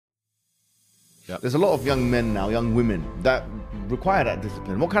Yep. There's a lot of young men now, young women, that require that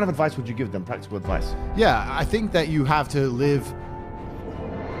discipline. What kind of advice would you give them, practical advice? Yeah, I think that you have to live.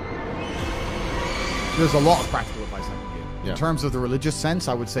 There's a lot of practical advice I can give. Yeah. In terms of the religious sense,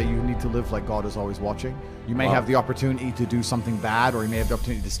 I would say you need to live like God is always watching. You may have the opportunity to do something bad, or you may have the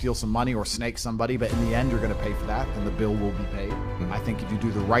opportunity to steal some money or snake somebody, but in the end, you're going to pay for that, and the bill will be paid. I think if you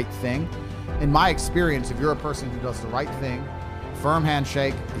do the right thing, in my experience, if you're a person who does the right thing, firm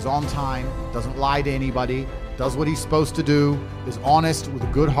handshake, is on time, doesn't lie to anybody, does what he's supposed to do, is honest with a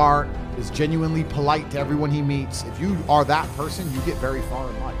good heart, is genuinely polite to everyone he meets. If you are that person, you get very far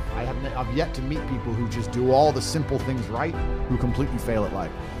in life. I've yet to meet people who just do all the simple things right, who completely fail at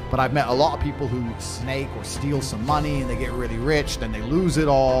life. But I've met a lot of people who snake or steal some money and they get really rich, then they lose it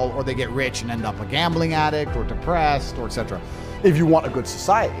all, or they get rich and end up a gambling addict or depressed, or etc. If you want a good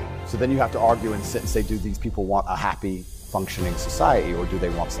society, so then you have to argue and sit and say, do these people want a happy, functioning society, or do they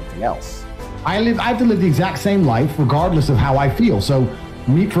want something else? I have to live the exact same life regardless of how I feel. So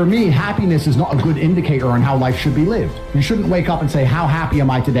for me, happiness is not a good indicator on how life should be lived. You shouldn't wake up and say, how happy am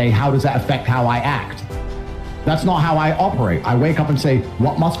I today? How does that affect how I act? That's not how I operate. I wake up and say,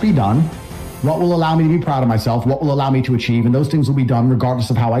 what must be done? What will allow me to be proud of myself? What will allow me to achieve? And those things will be done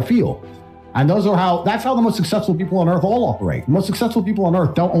regardless of how I feel. And that's how the most successful people on earth all operate. The most successful people on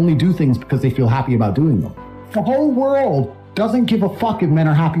earth don't only do things because they feel happy about doing them. The whole world doesn't give a fuck if men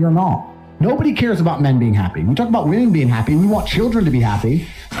are happy or not. Nobody cares about men being happy. We talk about women being happy. We want children to be happy.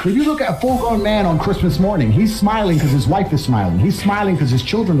 If you look at a full-grown man on Christmas morning, he's smiling because his wife is smiling. He's smiling because his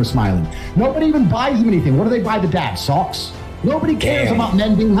children are smiling. Nobody even buys him anything. What do they buy the dad? Socks? Nobody cares about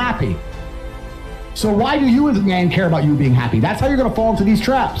men being happy. So why do you as a man care about you being happy? That's how you're going to fall into these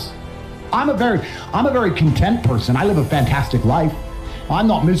traps. I'm a very content person. I live a fantastic life. I'm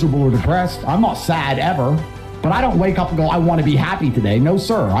not miserable or depressed. I'm not sad ever. But I don't wake up and go, I want to be happy today. No,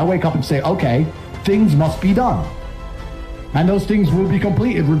 sir. I wake up and say, okay, things must be done. And those things will be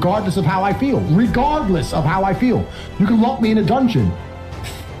completed regardless of how I feel. Regardless of how I feel. You can lock me in a dungeon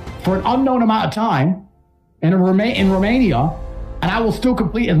for an unknown amount of time in Romania, and I will still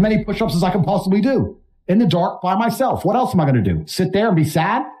complete as many push-ups as I can possibly do in the dark by myself. What else am I going to do? Sit there and be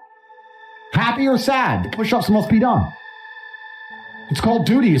sad? Happy or sad? The push-ups must be done. It's called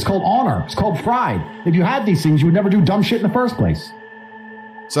duty. It's called honor. It's called pride. If you had these things, you would never do dumb shit in the first place.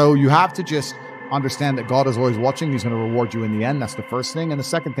 So you have to just understand that God is always watching. He's going to reward you in the end. That's the first thing. And the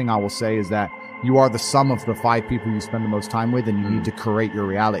second thing I will say is that you are the sum of the 5 people you spend the most time with, and you need to curate your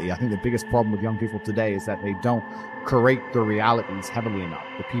reality. I think the biggest problem with young people today is that they don't curate their realities heavily enough.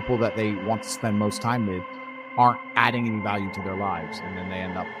 The people that they want to spend most time with aren't adding any value to their lives, and then they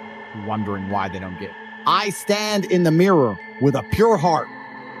end up wondering why they don't get it. I stand in the mirror with a pure heart.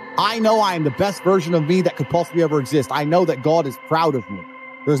 I know I am the best version of me that could possibly ever exist. I know that God is proud of me.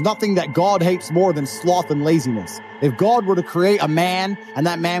 There's nothing that God hates more than sloth and laziness. If God were to create a man and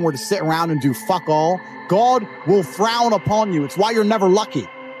that man were to sit around and do fuck all, God will frown upon you. It's why you're never lucky.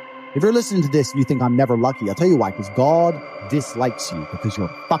 If you're listening to this and you think I'm never lucky, I'll tell you why, because God dislikes you because you're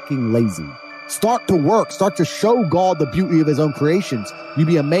fucking lazy. Start to work. Start to show God the beauty of his own creations. You'd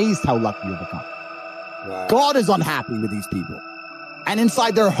be amazed how lucky you'll become. Wow. God is unhappy with these people. And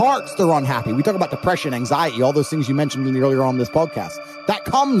inside their hearts, they're unhappy. We talk about depression, anxiety, all those things you mentioned earlier on this podcast. That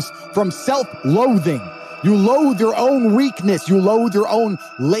comes from self-loathing. You loathe your own weakness. You loathe your own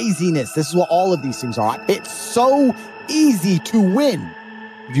laziness. This is what all of these things are. It's so easy to win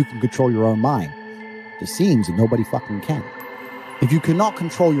if you can control your own mind. It seems that nobody fucking can. If you cannot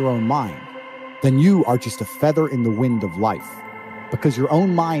control your own mind, then you are just a feather in the wind of life. Because your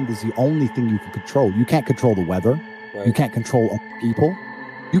own mind is the only thing you can control. You can't control the weather. Right. You can't control people.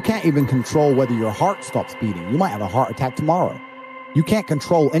 You can't even control whether your heart stops beating. You might have a heart attack tomorrow. You can't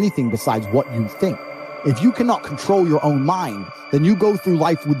control anything besides what you think. If you cannot control your own mind, then you go through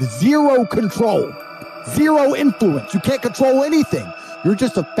life with zero control, zero influence. You can't control anything. You're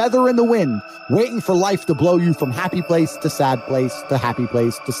just a feather in the wind, waiting for life to blow you from happy place to sad place to happy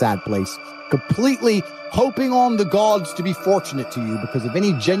place to sad place, completely hoping on the gods to be fortunate to you, because if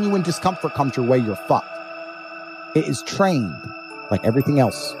any genuine discomfort comes your way, you're fucked. It is trained like everything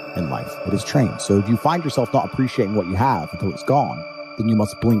else in life. It is trained. So if you find yourself not appreciating what you have until it's gone, then you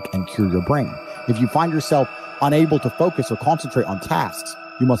must blink and cure your brain. If you find yourself unable to focus or concentrate on tasks,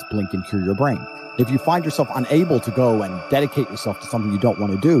 you must blink and cure your brain. If you find yourself unable to go and dedicate yourself to something you don't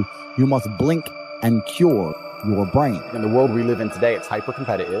want to do, you must blink and cure your brain. In the world we live in today, it's hyper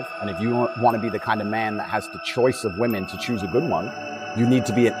competitive. And if you want to be the kind of man that has the choice of women to choose a good one, you need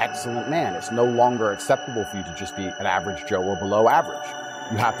to be an excellent man. It's no longer acceptable for you to just be an average Joe or below average.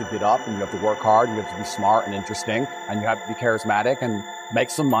 You have to get up and you have to work hard. You have to be smart and interesting, and you have to be charismatic and make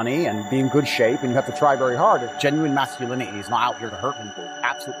some money and be in good shape, and you have to try very hard. Genuine masculinity is not out here to hurt people.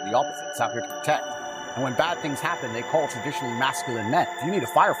 Absolutely the opposite. It's out here to protect. And when bad things happen, they call traditionally masculine men. If you need a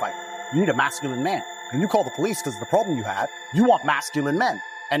firefighter, you need a masculine man. And you call the police because of the problem you had, you want masculine men.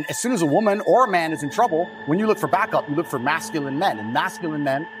 And as soon as a woman or a man is in trouble, when you look for backup, you look for masculine men. And masculine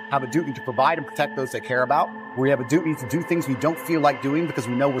men have a duty to provide and protect those they care about. We have a duty to do things we don't feel like doing because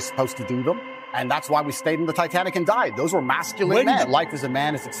we know we're supposed to do them. And that's why we stayed in the Titanic and died. Those were masculine men. Life as a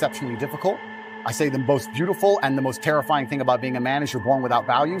man is exceptionally difficult. I say the most beautiful and the most terrifying thing about being a man is you're born without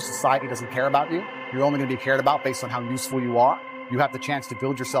value. Society doesn't care about you. You're only going to be cared about based on how useful you are. You have the chance to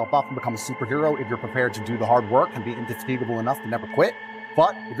build yourself up and become a superhero if you're prepared to do the hard work and be indefatigable enough to never quit.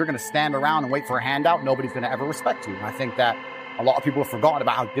 But if you're going to stand around and wait for a handout, nobody's going to ever respect you. And I think that a lot of people have forgotten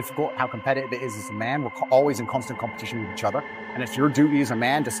about how difficult, how competitive it is as a man. We're always in constant competition with each other. And it's your duty as a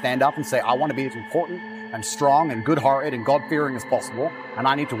man to stand up and say, I want to be as important and strong and good-hearted and God-fearing as possible. And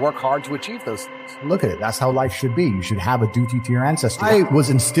I need to work hard to achieve those things. Look at it. That's how life should be. You should have a duty to your ancestors. I was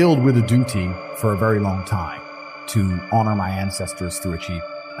instilled with a duty for a very long time to honor my ancestors through achievement.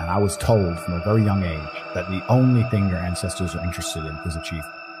 And I was told from a very young age that the only thing your ancestors are interested in is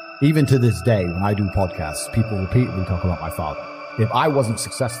achievement. Even to this day, when I do podcasts, people repeatedly talk about my father. If I wasn't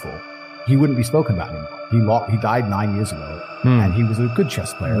successful, he wouldn't be spoken about anymore. He died 9 years ago, and he was a good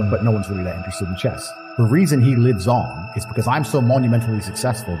chess player, but no one's really that interested in chess. The reason he lives on is because I'm so monumentally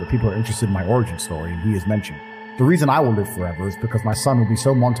successful that people are interested in my origin story, and he is mentioned. The reason I will live forever is because my son will be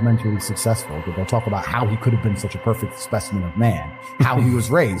so monumentally successful that they'll talk about how he could have been such a perfect specimen of man, how he was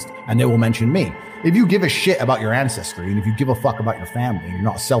raised, and they will mention me. If you give a shit about your ancestry, and if you give a fuck about your family, and you're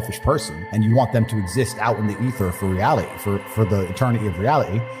not a selfish person, and you want them to exist out in the ether for reality, for the eternity of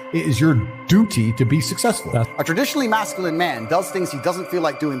reality, it is your duty to be successful. A traditionally masculine man does things he doesn't feel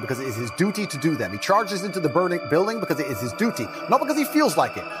like doing because it is his duty to do them. He charges into the building because it is his duty. Not because he feels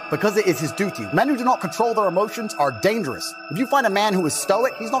like it, because it is his duty. Men who do not control their emotions are dangerous. If you find a man who is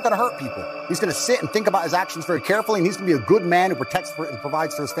stoic, he's not going to hurt people. He's going to sit and think about his actions very carefully, and he's going to be a good man who protects and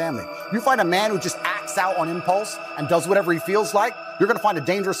provides for his family. You find a man who just acts out on impulse and does whatever he feels like, you're going to find a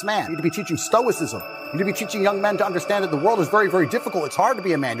dangerous man. You need to be teaching stoicism. You need to be teaching young men to understand that the world is very, very difficult. It's hard to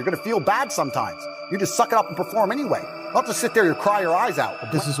be a man. You're going to feel bad sometimes. You just suck it up and perform anyway. Not just sit there and cry your eyes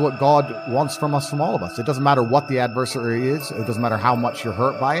out. This is what God wants from us, from all of us. It doesn't matter what the adversary is. It doesn't matter how much you're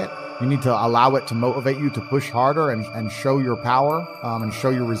hurt by it. You need to allow it to motivate you to push harder and show your power and show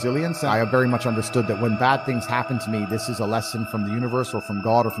your resilience. And I have very much understood that when bad things happen to me, this is a lesson from the universe or from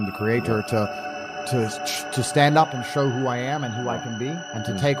God or from the Creator to stand up and show who I am and who I can be, and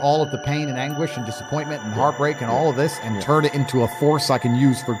to take all of the pain and anguish and disappointment and heartbreak and all of this and turn it into a force I can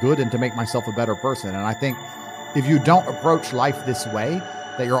use for good and to make myself a better person. And I think if you don't approach life this way,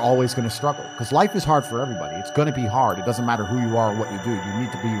 that you're always going to struggle, because life is hard for everybody. It's going to be hard. It doesn't matter who you are or what you do. You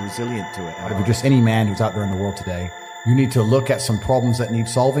need to be resilient to it. If you're just any man who's out there in the world today, you need to look at some problems that need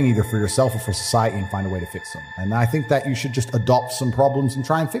solving, either for yourself or for society, and find a way to fix them. And I think that you should just adopt some problems and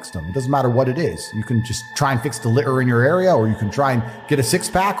try and fix them. It doesn't matter what it is. You can just try and fix the litter in your area, or you can try and get a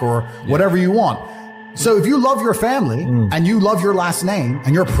six-pack or whatever you want. So if you love your family and you love your last name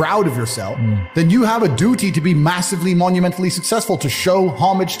and you're proud of yourself, then you have a duty to be massively, monumentally successful, to show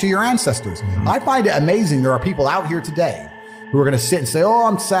homage to your ancestors. I find it amazing there are people out here today who are going to sit and say, oh,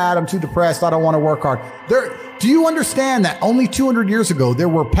 I'm sad, I'm too depressed, I don't want to work hard. Do you understand that only 200 years ago, there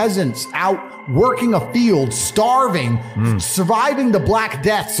were peasants out working a field, starving, surviving the Black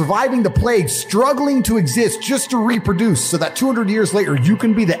Death, surviving the plague, struggling to exist just to reproduce, so that 200 years later, you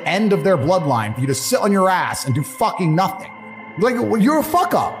can be the end of their bloodline, for you to sit on your ass and do fucking nothing. Like, you're a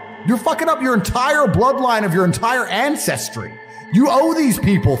fuck up. You're fucking up your entire bloodline of your entire ancestry. You owe these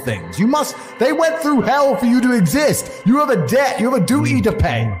people things. They went through hell for you to exist. You have a debt. You have a duty to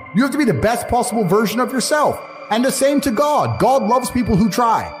pay. You have to be the best possible version of yourself. And the same to God. God loves people who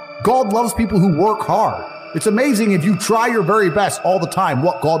try. God loves people who work hard. It's amazing if you try your very best all the time,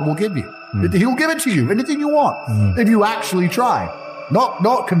 what God will give you. He'll give it to you, anything you want, if you actually try.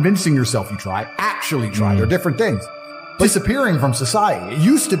 Not convincing yourself you try, actually try. They're different things. Disappearing from society. It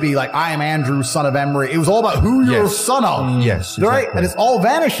used to be like, I am Andrew, son of Emery. It was all about who you're a son of. Yes. Right? Exactly. And it's all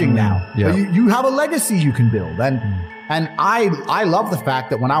vanishing now. Yeah. But you have a legacy you can build. And I love the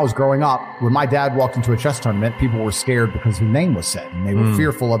fact that when I was growing up, when my dad walked into a chess tournament, people were scared because his name was said, and they were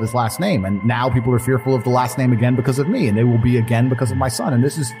fearful of his last name. And now people are fearful of the last name again because of me, and they will be again because of my son. And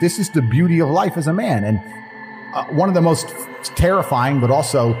this is the beauty of life as a man. And one of the most terrifying but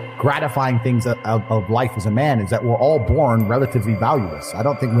also gratifying things of life as a man is that we're all born relatively valueless. I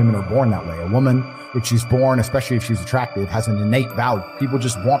don't think women are born that way. A woman, if she's born, especially if she's attractive, has an innate value. People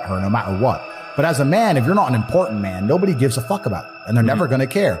just want her no matter what. But as a man, if you're not an important man, nobody gives a fuck about it, and they're never going to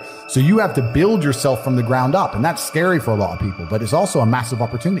care. So you have to build yourself from the ground up, and that's scary for a lot of people, but it's also a massive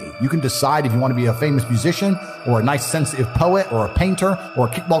opportunity. You can decide if you want to be a famous musician or a nice sensitive poet or a painter or a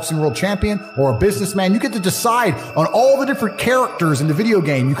kickboxing world champion or a businessman. You get to decide on all the different characters in the video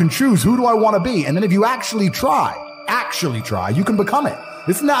game. You can choose, who do I want to be? And then if you actually try, you can become it.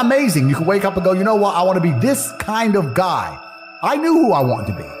 Isn't that amazing? You can wake up and go, you know what? I want to be this kind of guy. I knew who I wanted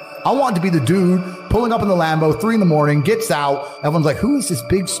to be. I wanted to be the dude pulling up in the Lambo, 3 a.m, gets out. Everyone's like, who is this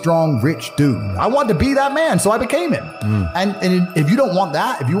big, strong, rich dude? I wanted to be that man, so I became him. And if you don't want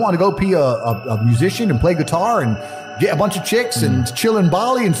that, if you want to go be a musician and play guitar and get a bunch of chicks and chill in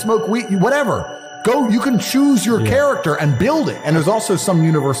Bali and smoke weed, whatever, go, you can choose your character and build it. And there's also some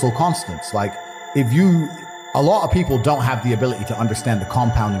universal constants. Like a lot of people don't have the ability to understand the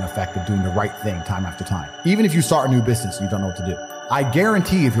compounding effect of doing the right thing time after time. Even if you start a new business and you don't know what to do. I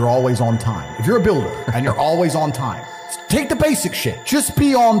guarantee if you're always on time, if you're a builder and you're always on time, take the basic shit. Just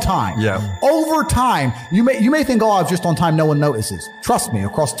be on time. Yeah. Over time, you may think, oh, I'm just on time. No one notices. Trust me,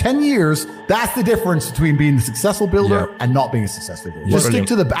 across 10 years, that's the difference between being a successful builder and not being a successful builder. Just stick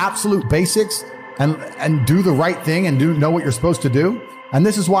to the absolute basics and do the right thing and know what you're supposed to do. And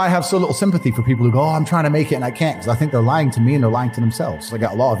this is why I have so little sympathy for people who go, oh, I'm trying to make it and I can't, because I think they're lying to me and they're lying to themselves. So I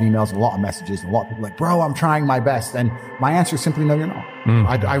got a lot of emails and a lot of messages and a lot of people like, bro, I'm trying my best. And my answer is simply, no, you're not.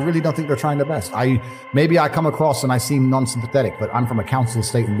 I really don't think they're trying their best. Maybe I come across and I seem non-sympathetic, but I'm from a council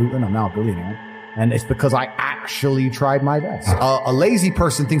estate in Luton. I'm now a billionaire. And it's because I actually tried my best. A lazy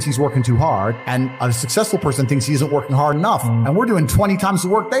person thinks he's working too hard, and a successful person thinks he isn't working hard enough. And we're doing 20 times the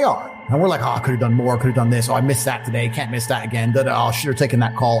work they are. And we're like, oh, I could have done more. I could have done this. Oh, I missed that today. Can't miss that again. Oh, I should have taken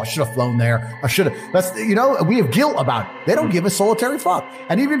that call. I should have flown there. I should have. That's, we have guilt about it. They don't give a solitary fuck.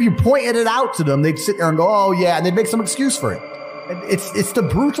 And even if you pointed it out to them, they'd sit there and go, oh yeah. And they'd make some excuse for it. It's the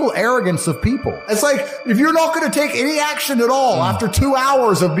brutal arrogance of people. It's like, if you're not going to take any action at all after 2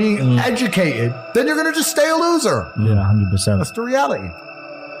 hours of being educated, then you're going to just stay a loser. Yeah, 100%. That's the reality.